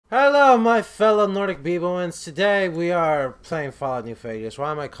Hello, my fellow Nordic Beeblewins. Today we are playing Fallout New Vegas.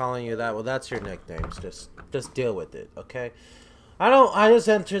 Why am I calling you that? Well, that's your nicknames. Just deal with it, okay? I just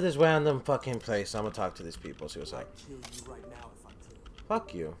entered this random fucking place. I'm gonna talk to these people. See what's up. I'd kill you right now if I could.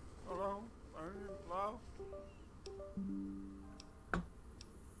 Fuck you. Hello? Hello?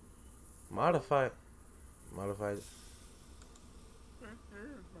 Modified. Here's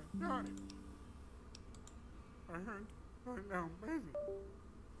my Johnny. I heard right down business.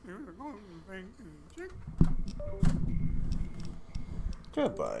 There was a golden thing in the chick.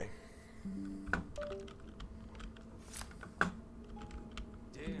 Goodbye.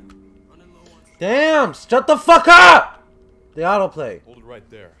 Damn! Shut the fuck up! The autoplay. Hold it right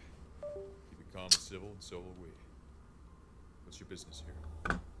there. Keep it calm and civil, and so will we. What's your business here?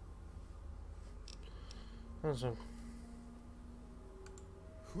 Awesome.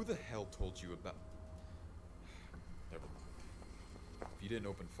 Who the hell told you about... Never mind. If you didn't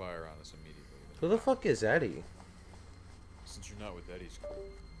open fire on us immediately... Who the fuck is Eddie? Since you're not with Eddie's crew,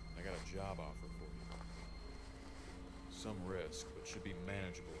 I got a job offer for you. Some risk, but should be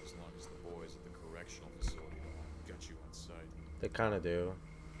manageable as long as the boys at the correctional facility got you on site. They kind of do.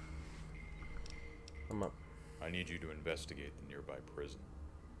 I'm up. I need you to investigate the nearby prison.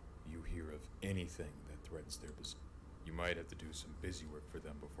 You hear of anything that threatens their business. You might have to do some busy work for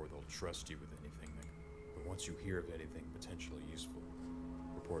them before they'll trust you with anything. But once you hear of anything potentially useful,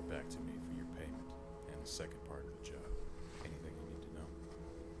 report back to me for your payment and the second part of the job. Anything you need to know.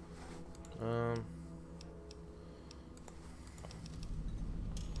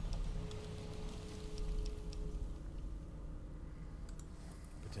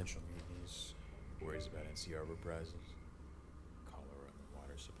 Potential mutinies, worries about NCR reprisals, cholera in the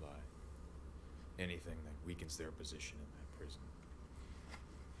water supply, anything that weakens their position in that prison.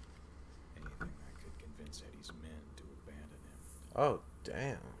 Anything that could convince Eddie's men to abandon him. Oh,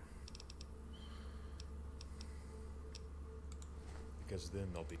 damn. Because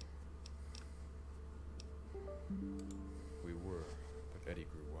then they'll be... We were, but Eddie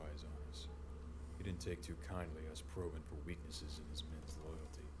grew wise on us. He didn't take too kindly us probing for weaknesses in his men's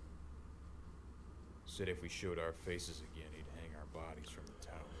loyalty. Said if we showed our faces again, he'd hang our bodies from the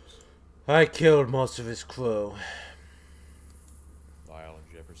towers. I killed most of his crew. Lyle and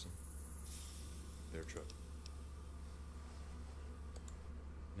Jefferson, their trouble.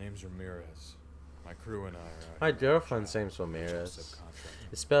 Name's Ramirez. My crew and I are out My here on a girlfriend's job. name's Ramirez.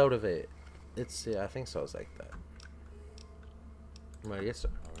 Subcontract. It's spelled with it. It's, yeah, I think so. It's like that. Well, yes, sir.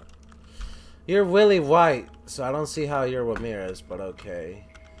 All right. You're Willie White, so I don't see how you're Ramirez, but okay.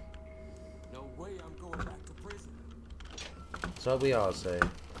 No way I'm going back to prison. That's what we all say.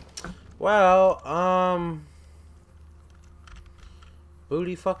 Well,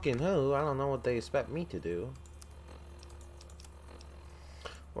 booty fucking who? I don't know what they expect me to do.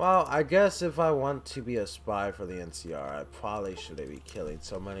 Well, I guess if I want to be a spy for the NCR, I probably shouldn't be killing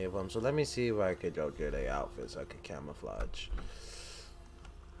so many of them. So let me see if I could go get a outfit so I could camouflage.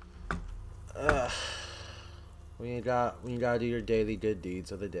 When you gotta do your daily good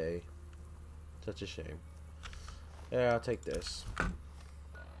deeds of the day. Such a shame. Yeah, I'll take this. I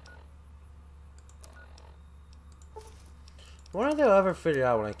wonder if they'll ever figure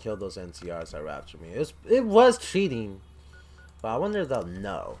out when I killed those NCRs that raptured me. It was cheating. But I wonder if they'll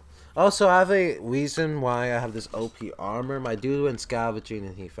know. Also, I have a reason why I have this OP armor. My dude went scavenging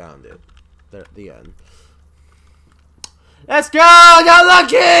and he found it. The end. Let's go! I got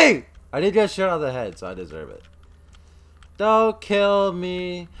lucky! I did get shot on the head, so I deserve it. Don't kill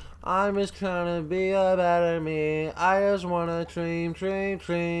me. I'm just trying to be a better me. I just wanna dream,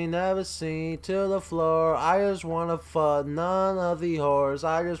 never seen to the floor. I just wanna fuck none of the whores.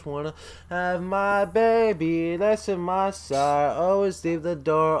 I just wanna have my baby next to my side. Always leave the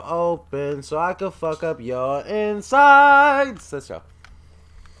door open so I can fuck up your insides. Let's go.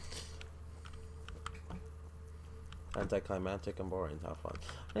 Anticlimactic and boring. Have fun.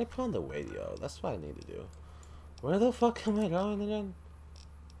 I need to put on the radio. That's what I need to do. Where the fuck am I going again?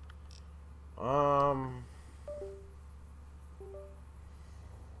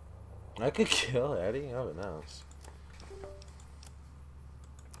 I could kill Eddie. How about knows?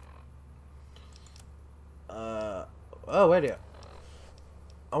 Oh wait a...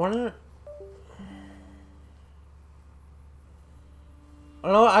 I wonder... I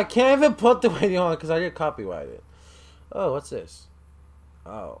don't know. I can't even put the radio on because I get copyrighted. Oh, what's this?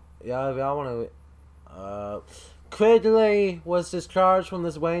 Oh, yeah. If y'all want to... Quigley was discharged from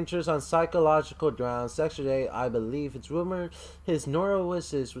this Rangers on psychological grounds. Yesterday, I believe it's rumored his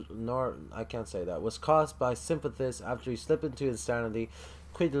neurosis, I can't say that, was caused by sympathies after he slipped into insanity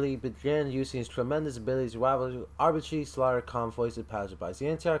quickly began using his tremendous abilities to arbitrarily slaughter convoys and passersby. The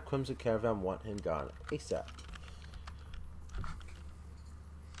entire Crimson Caravan want him gone ASAP.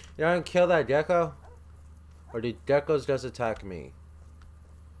 You gonna kill that gecko? Or did geckos just attack me?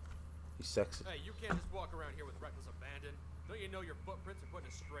 You sexy. Hey, you can't just walk around here with reckless abandon. Don't you know your footprints are putting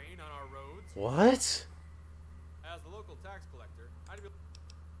a strain on our roads? What? As the local tax collector, I'd be...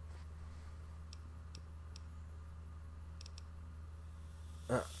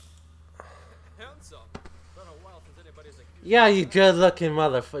 Handsome. Been a while since anybody's accused. Yeah, you good looking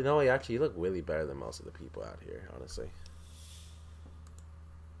motherfucker. No, actually, you look really better than most of the people out here, honestly.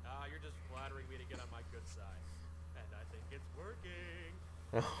 You're just flattering me to get on my good side. And I think it's working.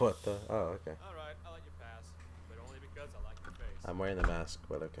 What the? Oh, okay. Alright, I'll let you pass. But only because I like your face. I'm wearing the mask,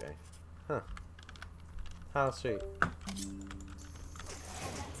 but okay. Huh. How sweet.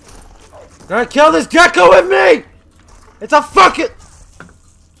 Gonna kill this gecko with me! It's a fucking...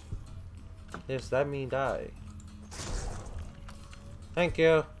 Yes, that mean die. Thank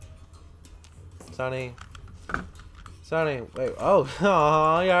you. Sonny. Sonny, wait,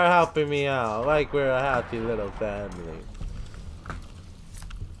 oh, you're helping me out. Like we're a happy little family.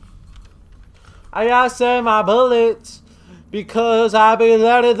 I gotta save my bullets because I be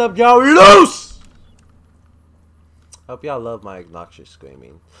letting them go loose! Hope y'all love my obnoxious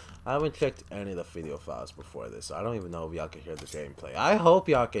screaming. I haven't checked any of the video files before this, so I don't even know if y'all can hear the gameplay. I hope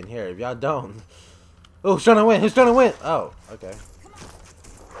y'all can hear it. If y'all don't... Oh, who's trying to win? Who's trying to win? Oh, okay.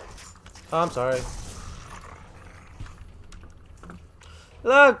 Oh, I'm sorry.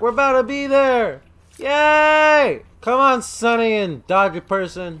 Look, we're about to be there! Yay! Come on, Sonny and Dodger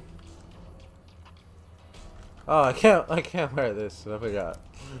person. Oh, I can't wear this. I forgot.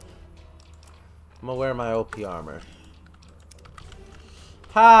 I'm gonna wear my OP armor.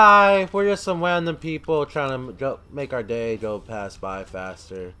 Hi, we're just some random people trying to make our day go by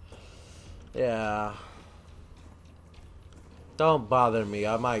faster. Yeah. Don't bother me.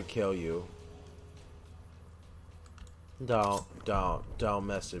 I might kill you. Don't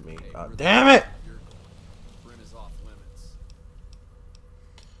mess with me. Oh, damn it! Brim is off limits.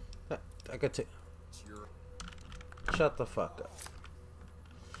 I could take. It's your... Shut the fuck up.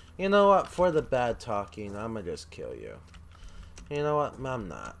 You know what? For the bad talking, I'ma just kill you. You know what? I'm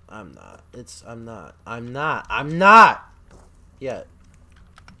not. I'm not. Yet.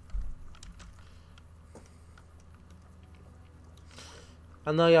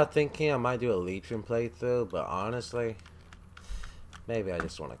 I know y'all thinking I might do a Legion playthrough, but honestly, maybe I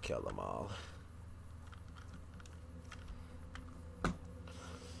just want to kill them all.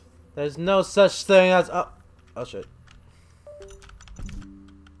 There's no such thing as... Oh shit.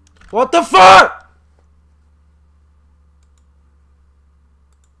 What the fuck?!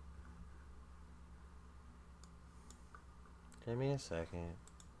 Give me a second.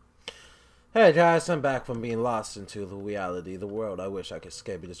 Hey guys, I'm back from being lost into the reality, the world I wish I could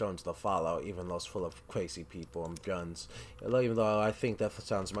escape. It just owns the Fallout, even though it's full of crazy people and guns. Even though I think that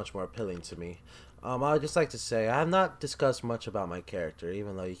sounds much more appealing to me. I'd just like to say, I have not discussed much about my character,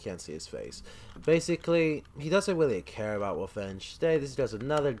 even though you can't see his face. Basically, he doesn't really care about revenge. Today, this is just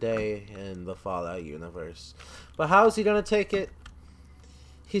another day in the Fallout universe. But how is he gonna take it?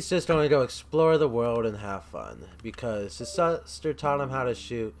 He's just going to go explore the world and have fun. Because his sister taught him how to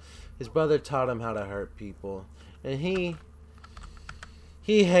shoot. His brother taught him how to hurt people. And he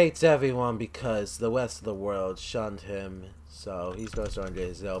hates everyone because the rest of the world shunned him. So he's going to get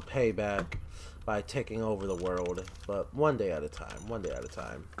his payback by taking over the world. But one day at a time. One day at a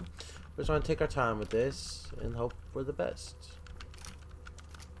time. We're just going to take our time with this and hope for the best.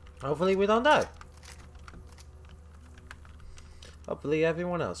 Hopefully we don't die. Hopefully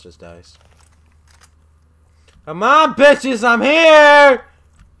everyone else just dies. Come on, bitches! I'm here!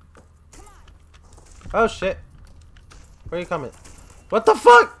 Oh, shit. Where are you coming? What the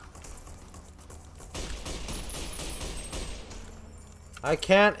fuck? I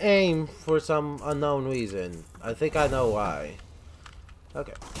can't aim for some unknown reason. I think I know why.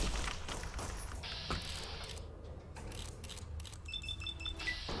 Okay.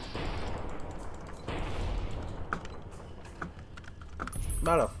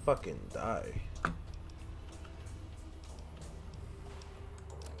 About to fucking die.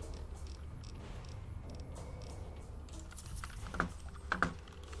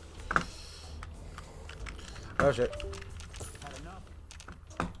 Oh shit. Had enough.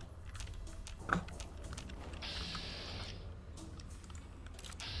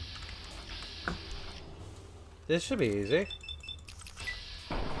 This should be easy.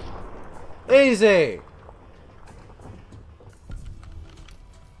 Easy!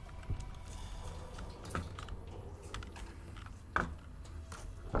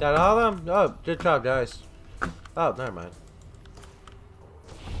 That all of them? Oh, good job, guys. Oh, never mind.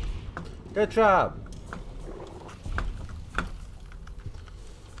 Good job.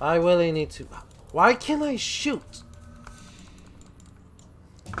 I really need to. Why can't I shoot?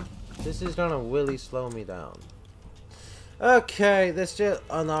 This is gonna really slow me down. Okay, let's just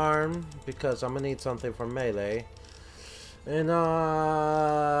unarm because I'm gonna need something for melee. And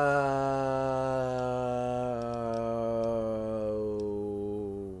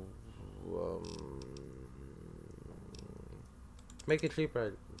make it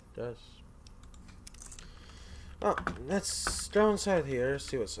cheaper, I guess. Oh, let's go inside here,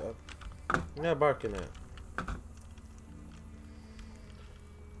 see what's up. I'm not barking at.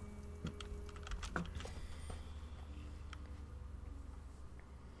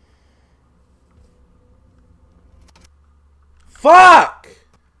 Fuck!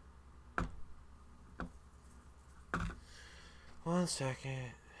 1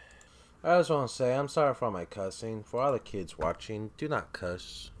 second. I just want to say, I'm sorry for my cussing. For all the kids watching, do not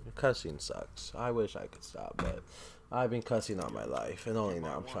cuss. Cussing sucks. I wish I could stop, but I've been cussing all my life, and only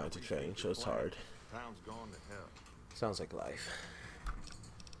now I'm trying to change, so it's hard. Town's gone to hell. Sounds like life.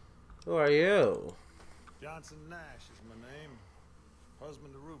 Who are you? Johnson Nash is my name.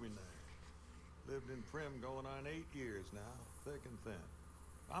 Husband to Ruby Nash. Lived in Prim going on 8 years now, thick and thin.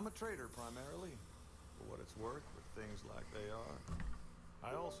 I'm a trader primarily, for what it's worth with things like they are.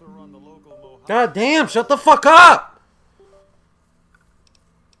 I also run the local Mojave. God damn, shut the fuck up!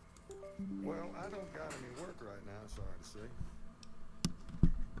 Well, I don't got any work right now, sorry to say.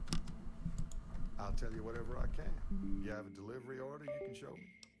 I'll tell you whatever I can. You have a delivery order you can show me?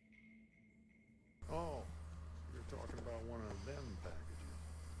 Oh, you're talking about one of them packages.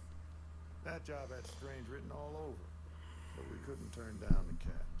 That job had Strange written all over, but we couldn't turn down the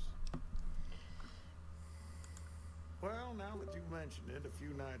caps. Well, now that you mentioned it, a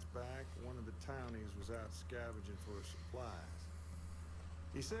few nights back, one of the townies was out scavenging for supplies.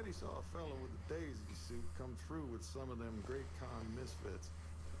 He said he saw a fellow with a daisy suit come through with some of them Great Khan misfits.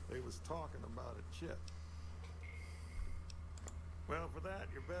 They was talking about a chip. Well, for that,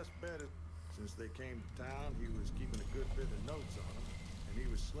 your best bet is, since they came to town, he was keeping a good bit of notes on them, and he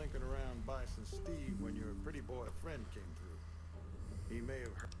was slinking around Bison Steve when your pretty boy friend came through. He may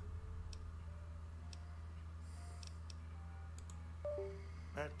have heard.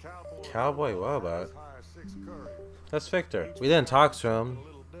 That Cowboy, what about it? hire 6 couriers. That's Victor. Each We didn't talk to a him,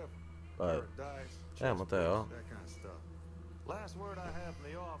 little different. but Dice, damn, what the hell? that kind of stuff. Last word I have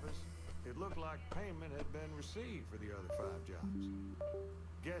from the office, it looked like payment had been received for the other 5 jobs.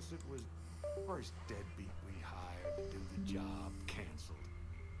 Guess it was first deadbeat we hired to do the job canceled.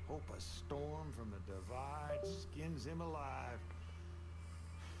 Hope a storm from the divide skins him alive.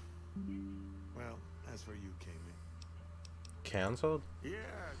 Well, that's where you came in. Cancelled? Yeah,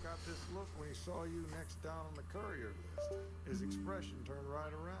 I got this look when he saw you next down on the courier list. His expression turned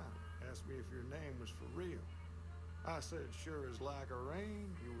right around. Asked me if your name was for real. I said, sure as lack of rain,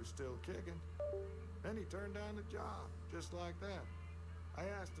 you were still kicking. Then he turned down the job, just like that. I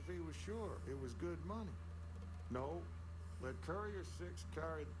asked if he was sure it was good money. No, let Courier 6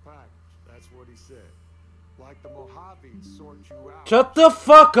 carry the package. That's what he said. Like the Mojaves sort you out. Shut the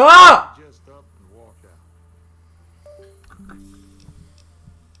fuck up! He just up and walked out.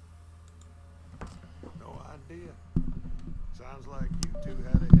 No idea. Sounds like you two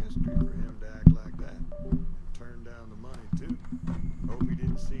had a history for him to act like that. And turn down the money, too. Hope he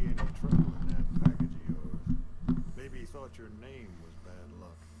didn't see any trouble in that package of yours. Maybe he thought your name was bad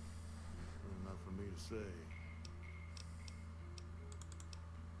luck. Enough for me to say.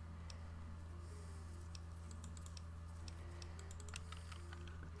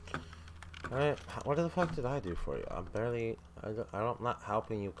 What the fuck did I do for you? I'm barely. I'm not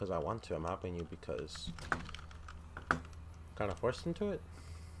helping you because I want to. I'm helping you because I'm kind of forced into it.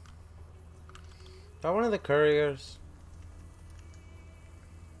 Got one of the couriers.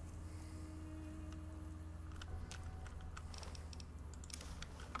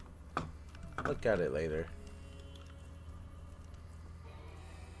 Look at it later.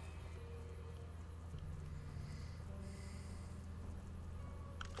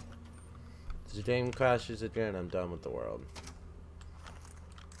 The game crashes again, I'm done with the world.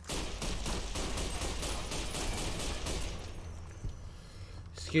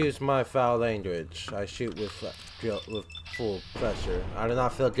 Excuse my foul language. I shoot with full pressure. I do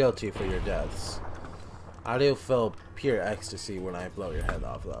not feel guilty for your deaths. I do feel pure ecstasy when I blow your head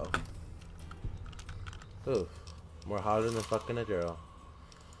off, though. Ooh, more hotter than fucking a girl.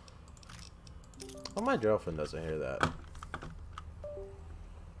 Oh, my girlfriend doesn't hear that.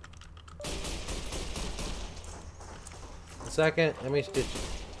 Second, let me stitch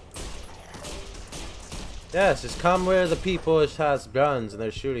Yes, just come where the people has guns and they're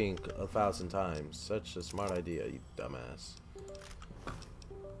shooting 1,000 times. Such a smart idea, you dumbass.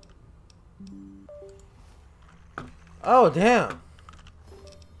 Oh, damn.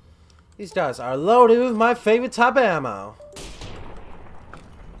 These guys are loaded with my favorite type of ammo.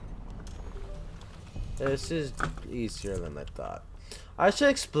 This is easier than I thought. I should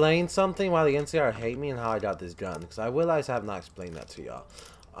explain something why the NCR hate me and how I got this gun, because I realize I have not explained that to y'all.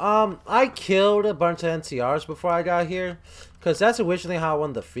 I killed a bunch of NCRs before I got here, because that's originally how I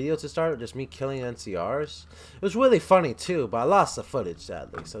wanted the video to start, just me killing NCRs. It was really funny too, but I lost the footage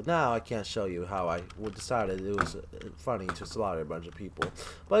sadly, so now I can't show you how I decided it was funny to slaughter a bunch of people.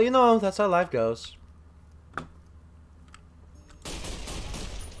 But you know, that's how life goes.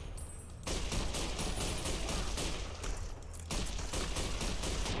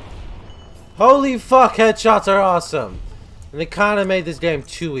 Holy fuck, headshots are awesome! And they kind of made this game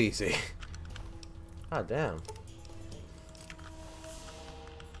too easy. God damn.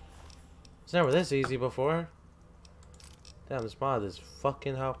 It's never this easy before. Damn, this mod is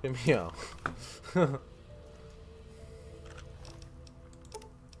fucking helping me out.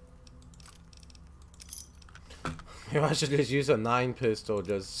 Maybe I should just use a 9 pistol,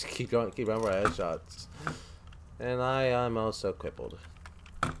 just keep going, keep running for headshots. And I am also crippled.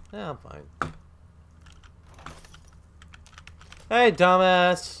 Yeah, I'm fine. Hey,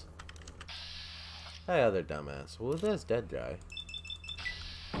 dumbass! Hey, other dumbass. Well, this dead guy.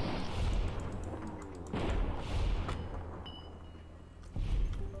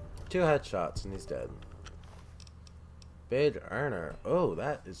 Two headshots and he's dead. Big earner. Oh,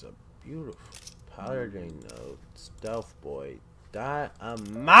 that is a beautiful paladin note. Stealth boy.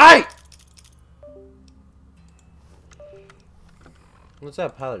 Dynamite! What's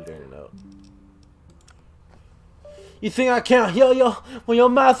that paladin note? You think I can't hear you when your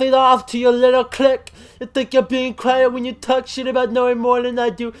mouth is off to your little click? You think you're being quiet when you talk shit about knowing more than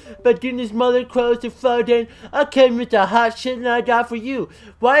I do, but getting his mother clothes to float in? I came with the hot shit and I got for you.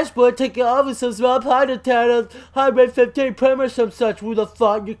 Why is boy taking over some small pilot titles? Hybrid 15 Prim or some such? Who the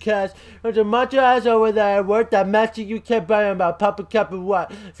fuck you cast? There's a bunch of eyes over there at work that magic you kept buying about Papa Cap and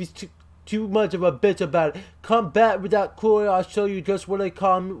what? If he's too much of a bitch about it. Come back with that cool, I'll show you just what they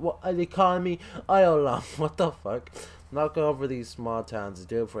call me Iola. What the fuck? Knock over these small towns and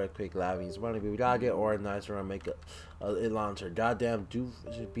do it for a quick laugh. He's running, we gotta get organized around make a launcher. Goddamn doof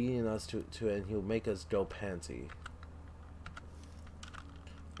beating us to and he'll make us go panty.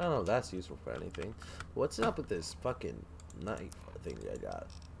 I don't know if that's useful for anything. What's up with this fucking knife thing I got?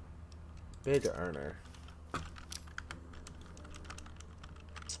 Big earner.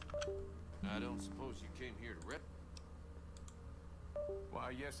 I don't suppose you came here to rip?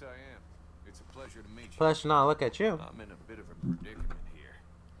 Why, yes I am. It's a pleasure to meet you. Pleasure not look at you. I'm in a bit of a predicament here.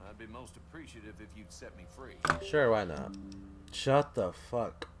 I'd be most appreciative if you'd set me free. Sure, why not? Shut the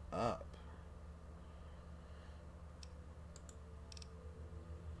fuck up.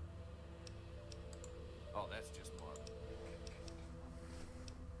 Oh, that's just marvelous.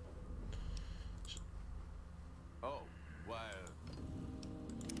 Oh, why,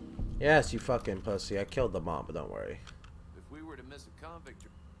 Yes, you fucking pussy. I killed the mom, but don't worry. if we were to miss a convict...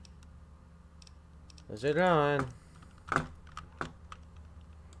 How's it going?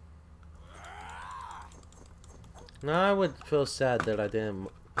 Now I would feel sad that I didn't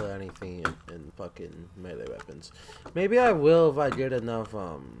put anything in fucking melee weapons. Maybe I will if I get enough,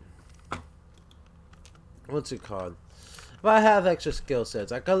 what's it called? If I have extra skill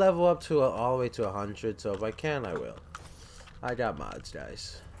sets. I could level up to all the way to 100, so if I can, I will. I got mods,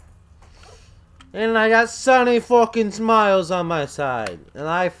 guys. And I got sunny fucking smiles on my side. And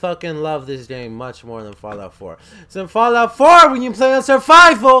I fucking love this game much more than Fallout 4. So in Fallout 4, when you play on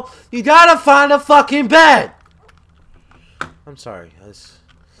survival, you gotta find a fucking bed! I'm sorry.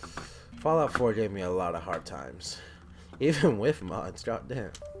 Fallout 4 gave me a lot of hard times. Even with mods,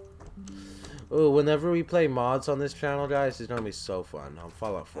 goddamn. Ooh, whenever we play mods on this channel, guys, it's gonna be so fun. On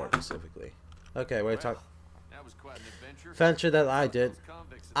Fallout 4 specifically. Okay, we're talking... That was quite an adventure. Adventure that I did. Those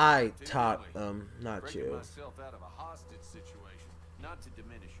convicts that I took too, taught anyway. them, not Breaking you. myself out of a hostage situation. Not to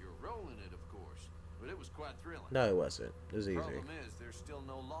diminish your role in it, of course, but it was quite thrilling. No, it wasn't. It was easy. Problem is, there's still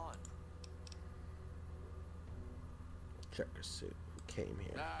no law. Checker suit. Who came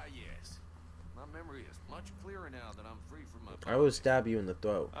here? Ah, yes. My memory is much clearer now that I'm free from my... I will stab you in the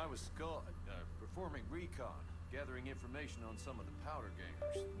throat. I was performing recon, gathering information on some of the powder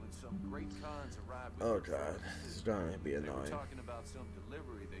gangers, when some great cons arrived with Oh their god, forces. this is gonna be They were annoying. talking about some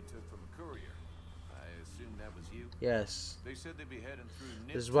delivery they took from a courier. I assume that was you? Yes. They said they'd be heading through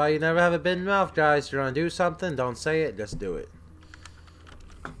Nip. This is why you never have a big mouth, guys. You're gonna do something, don't say it, just do it.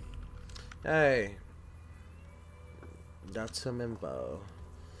 Hey. Got some info.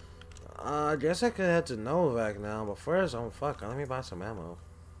 I guess I could head to Novak now, but first, fuck, let me buy some ammo.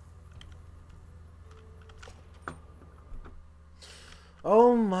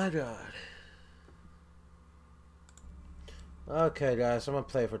 Oh my god. Okay, guys, I'm gonna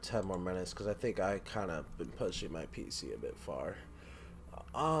play for 10 more minutes because I think I kind of been pushing my PC a bit far.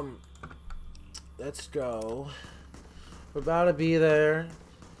 Let's go. We're about to be there,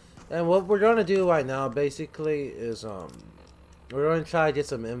 and what we're gonna do right now, basically, is we're gonna try to get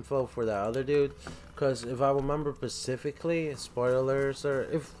some info for that other dude. Because if I remember specifically, spoilers, or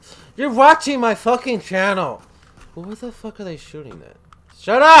if you're watching my fucking channel, well, what the fuck are they shooting at?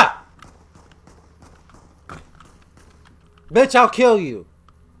 Shut up! Bitch, I'll kill you!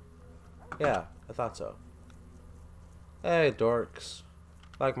 Yeah, I thought so. Hey, dorks.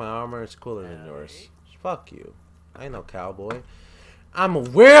 Like my armor, it's cooler than yours. Fuck you. I ain't no cowboy. I'm a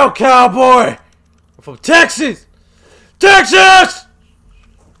real cowboy! I'm from Texas! Texas!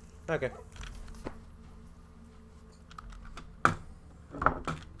 Okay.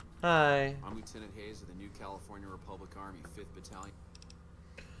 Hi. I'm Lieutenant Hayes of the New California Republic Army 5th Battalion.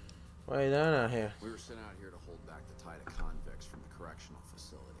 What are you doing out here? We were sent out here to hold back the tide of convicts from the correctional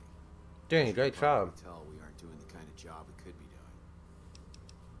facility. Doing a great job. Tell we aren't doing the kind of job we could be doing.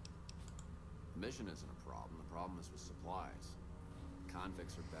 The mission isn't a problem. The problem is with supplies.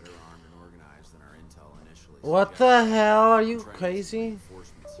 Convicts are better armed and organized than our intel initially What suggested. the hell? Are you Trying to get some crazy?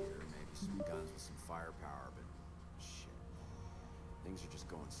 reinforcements here, maybe some guns with some firepower, but shit, things are just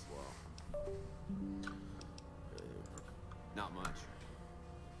going slow. Not much.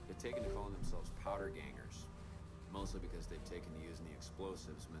 They've taken to calling themselves powder gangers, mostly because they've taken to using the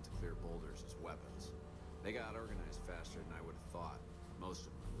explosives meant to clear boulders as weapons. They got organized faster than I would have thought, most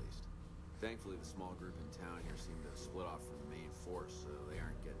of them at least. Thankfully, the small group in town here seem to have split off from the main force, so they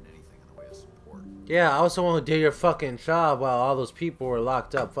aren't getting anything in the way of support. Yeah, I was the one who did your fucking job while all those people were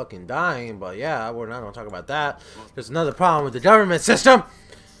locked up fucking dying, but yeah, we're not gonna talk about that. There's another problem with the government system!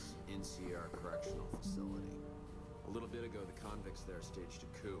 NCR Correctional Facility. A little bit ago, the convicts there staged a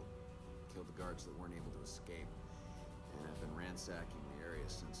coup. Killed the guards that weren't able to escape. And I've been ransacking the area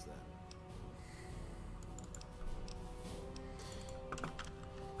since then.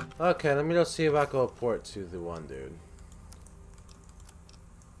 Okay, let me go see if I can report to the one dude.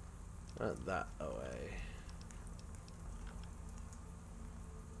 Not that way.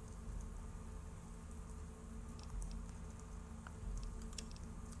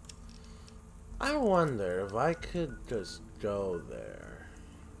 I wonder if I could just go there.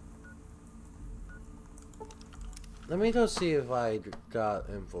 Let me go see if I got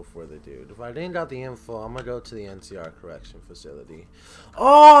info for the dude. If I didn't got the info, I'm gonna go to the NCR correction facility.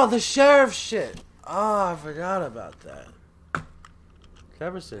 Oh, the sheriff shit! Oh, I forgot about that.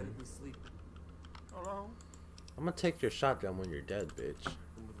 Jefferson, Hello? I'm gonna take your shotgun when you're dead, bitch.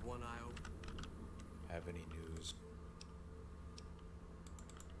 And with one eye open. Have any news?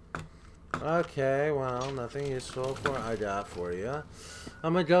 Okay, well, nothing useful for I got for you.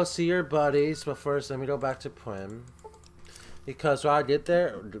 I'm gonna go see your buddies, but first let me go back to Prim. Because when I get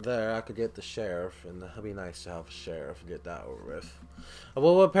there, I could get the sheriff, and it'd be nice to have a sheriff and get that over with. I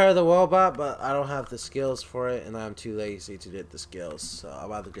will repair the robot, but I don't have the skills for it, and I'm too lazy to get the skills, so I'd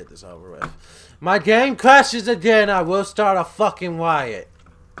rather get this over with. My game crashes again, I will start a fucking riot.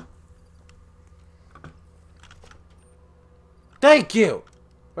 Thank you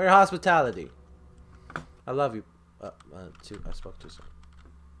for your hospitality. I love you. I spoke too soon.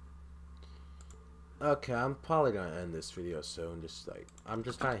 Okay, I'm probably gonna end this video soon. I'm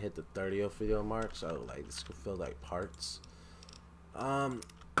just trying to hit the 30th video mark, so like this could feel like parts.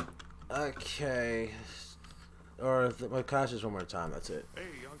 Okay. Or if my crashes one more time, that's it. Hey,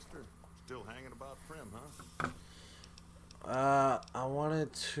 youngster. Still hanging about Prim, huh? I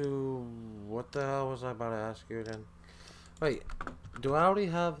wanted to. What the hell was I about to ask you again? Wait, do I already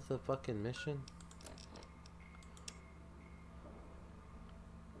have the fucking mission?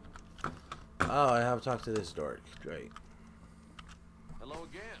 Oh, I have talked to this dork. Great. Hello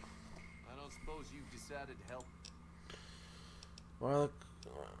again. I don't suppose you've decided to help. Well,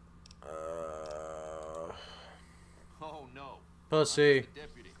 Oh no. pussy. I'm just a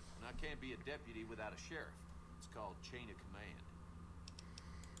deputy, and I can't be a deputy without a sheriff. It's called chain of command.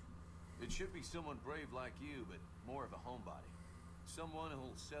 It should be someone brave like you, but more of a homebody. Someone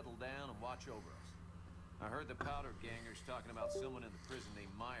who'll settle down and watch over us. I heard the powder gangers talking about someone in the prison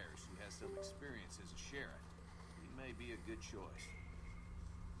named Myers who has some experience as a sheriff. He may be a good choice.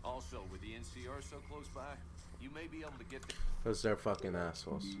 Also, with the NCR so close by, you may be able to get the... Because they're fucking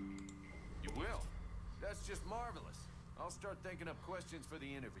assholes. You will? That's just marvelous. I'll start thinking up questions for the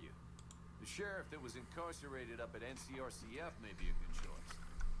interview. The sheriff that was incarcerated up at NCRCF may be a good choice.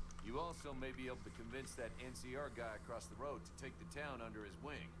 You also may be able to convince that NCR guy across the road to take the town under his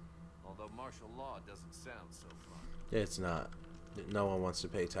wing. Although martial law doesn't sound so fun. It's not. No one wants to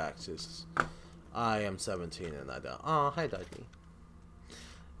pay taxes. I am 17 and I don't. Oh, hi, Dudley.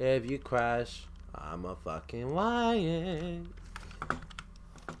 If you crash, I'm a fucking lion.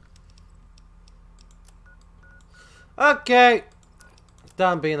 Okay.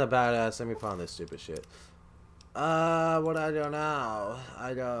 Done being a badass. Let me put on this stupid shit. What I do now?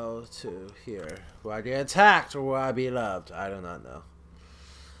 I go to here. Will I get attacked or will I be loved? I do not know.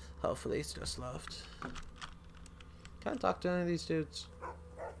 Hopefully it's just loved. Can't talk to any of these dudes.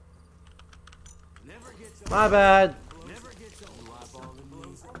 My bad.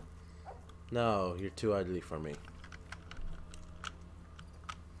 No, you're too ugly for me.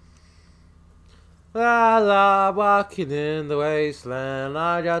 La la, walking in the wasteland.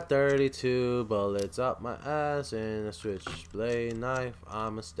 I got 32 bullets up my ass and a switchblade knife.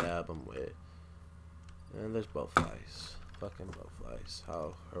 I'ma stab them with. And there's blowflies. Fucking blowflies.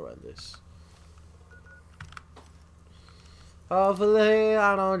 How horrendous. Hopefully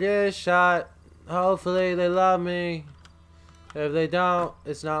I don't get shot. Hopefully they love me. If they don't,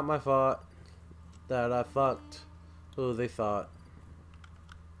 it's not my fault that I fucked who they thought.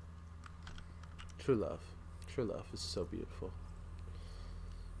 True love. True love is so beautiful.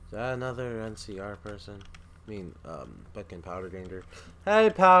 Is that another NCR person? I mean, fucking Powder Ganger.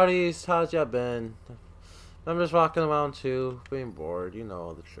 Hey, Powdies, how's ya been? I'm just walking around too, being bored. You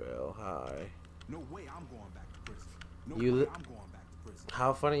know the trail. Hi. No way I'm going back to prison. No You way li- I'm going back to prison.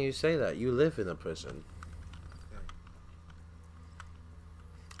 How funny you say that. You live in a prison.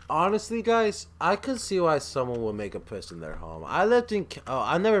 Honestly, guys, I could see why someone would make a prison their home. I lived in... Oh,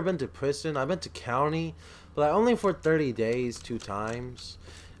 I've never been to prison. I've been to county, but only for 30 days, 2 times.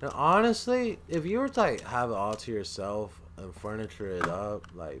 And honestly, if you were to like, have it all to yourself and furniture it up,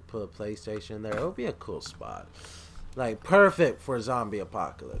 like put a PlayStation in there, it would be a cool spot. Like, perfect for zombie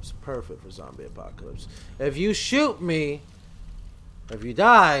apocalypse. Perfect for zombie apocalypse. If you shoot me, if you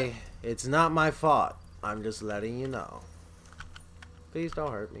die, it's not my fault. I'm just letting you know. Please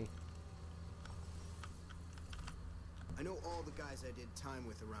don't hurt me. I know all the guys I did time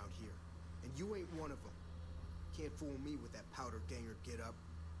with around here, and you ain't one of them. Can't fool me with that Powder Ganger get up.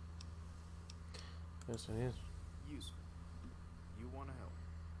 Yes, it is. Useful. You want to help?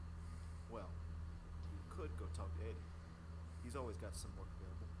 Well, you could go talk to Eddie. He's always got some work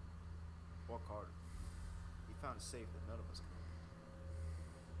available. Or Carter. He found a safe that none of us can open.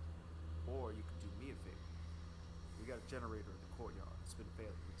 Or you could do me a favor. We got a generator in the courtyard. It's been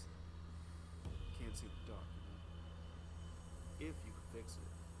failing recently. Can't see the dark, you know? If you could fix it,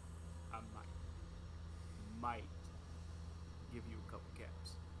 I might give you a couple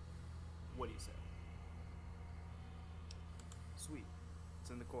caps. What do you say? Sweet. It's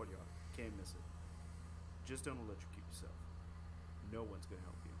in the courtyard. Can't miss it. Just don't electrocute yourself. No one's gonna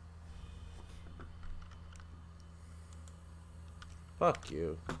help you. Fuck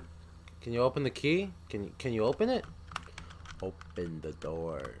you. Can you open the key? Can you open it? Open the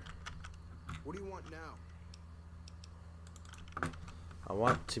door. What do you want now? I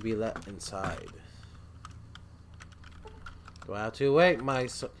want to be let inside. Do I have to wait my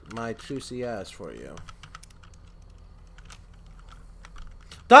juicy ass for you?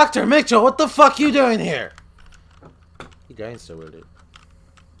 Dr. Mitchell, what the fuck you doing here? He gangsta with it.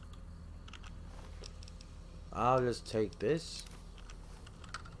 I'll just take this.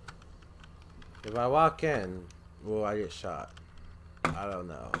 If I walk in, will I get shot? I don't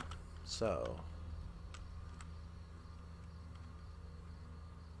know. So.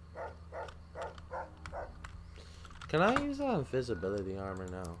 Can I use that invisibility armor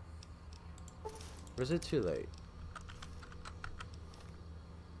now? Or is it too late?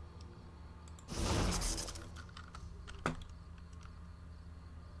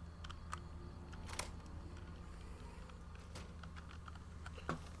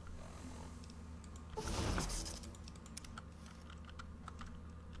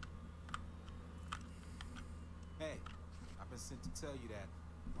 Hey, I've been sent to tell you that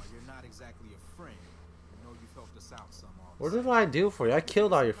while you're not exactly a friend, you know you've helped us out some. What did I do for you? I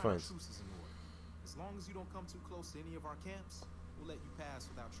killed all your friends. As long as you don't come too close to any of our camps, we'll let you pass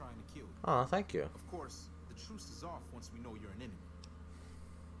without trying to kill you. Oh, thank you. Of course, the truce is off once we know you're an enemy.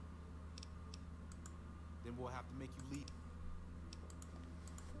 Then we'll have to make you leave.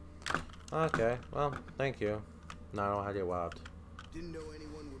 Okay, well, thank you. Now I don't know how to get robbed. Didn't know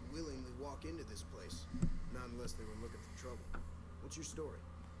anyone would willingly walk into this place. Not unless they were looking for trouble. What's your story?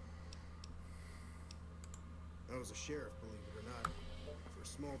 I was a sheriff, believe it or not. For We're a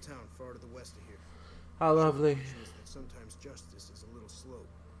small town far to the west of here. How lovely. That sometimes justice is a little slow.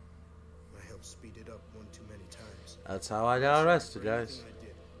 I helped speed it up one too many times. That's how I got arrested, guys. I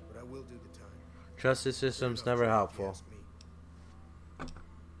did, but I will do the time. Justice system's never helpful.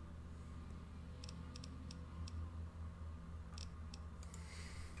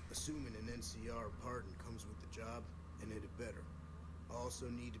 Assuming an NCR pardon comes with the job, and it had better. I also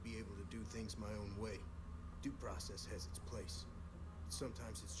need to be able to do things my own way. Due process has its place. But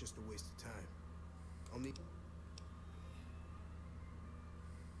sometimes it's just a waste of time. I'll need...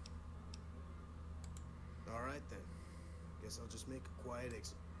 Alright then. Guess I'll just make a quiet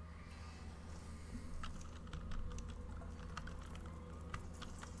exit.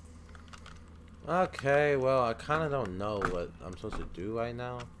 Okay, well, I kind of don't know what I'm supposed to do right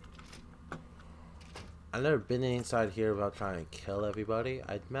now. I've never been inside here without trying to kill everybody.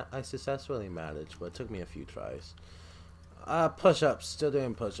 I successfully managed, but it took me a few tries. Push-ups. Still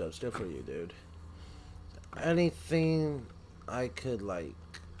doing push-ups. Good for you, dude. Anything I could, like...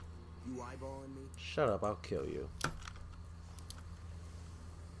 You eyeballing me? Shut up, I'll kill you.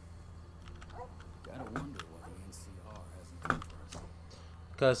 Gotta wonder why the NCR hasn't come for us.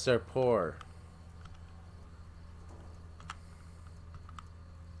 Because they're poor.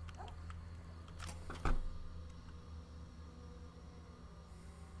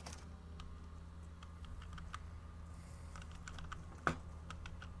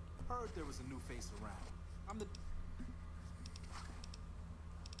 Heard there was a new face around. I'm the...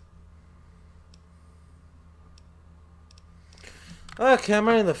 Okay, I'm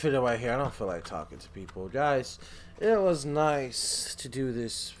ending the video right here. I don't feel like talking to people. Guys, it was nice to do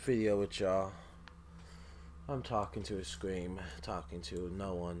this video with y'all. I'm talking to a screen, talking to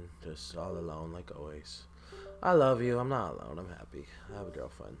no one, just all alone like always. I love you. I'm not alone. I'm happy. I have a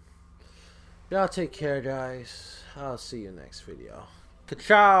girlfriend. Y'all take care, guys. I'll see you next video.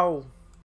 Ka-chow!